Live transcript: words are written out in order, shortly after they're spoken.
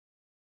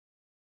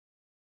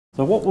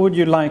So what would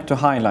you like to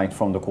highlight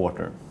from the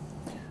quarter?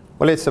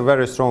 Well, it's a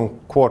very strong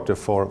quarter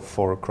for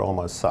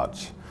Cramo as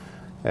such,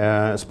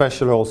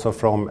 especially also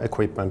from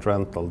equipment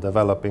rental,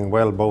 developing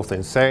well both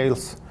in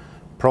sales,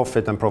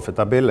 profit and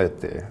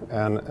profitability.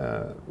 And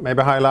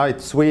maybe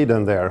highlight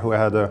Sweden there, who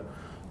had a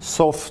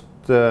soft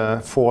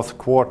fourth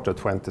quarter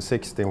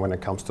 2016 when it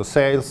comes to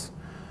sales.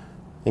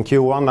 In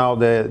Q1 now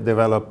they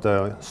developed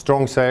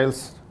strong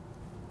sales,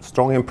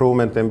 strong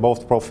improvement in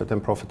both profit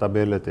and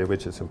profitability,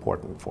 which is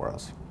important for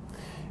us.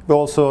 We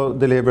also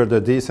delivered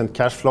a decent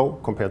cash flow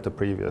compared to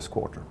previous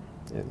quarter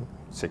in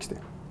 2016.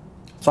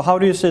 So how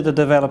do you see the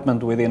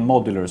development within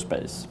modular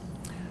space?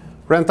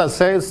 Rental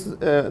sales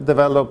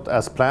developed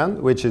as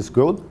planned, which is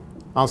good.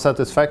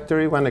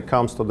 Unsatisfactory when it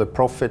comes to the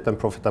profit and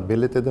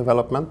profitability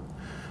development.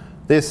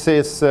 This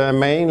is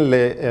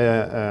mainly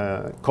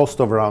cost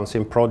overruns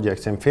in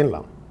projects in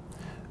Finland.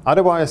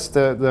 Otherwise,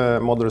 the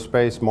modular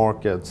space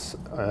markets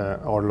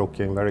are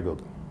looking very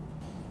good.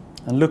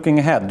 And looking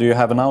ahead, do you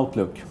have an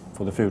outlook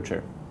for the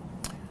future?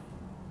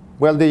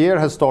 Well, the year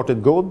has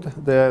started good.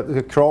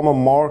 The Cramo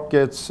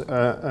markets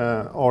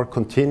are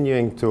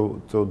continuing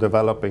to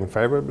developing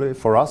favorably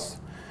for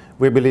us.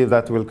 We believe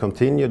that will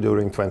continue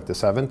during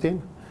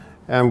 2017.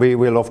 And we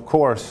will, of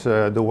course,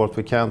 do what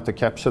we can to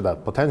capture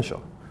that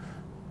potential.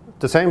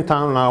 At the same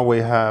time now we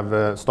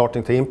have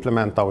starting to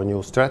implement our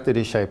new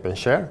strategy, Shape and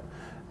Share,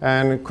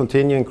 and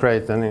continuing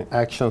creating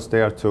actions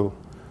there to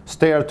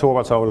steer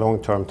towards our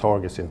long-term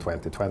targets in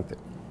 2020.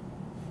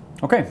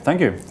 Okay,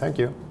 thank you. Thank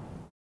you.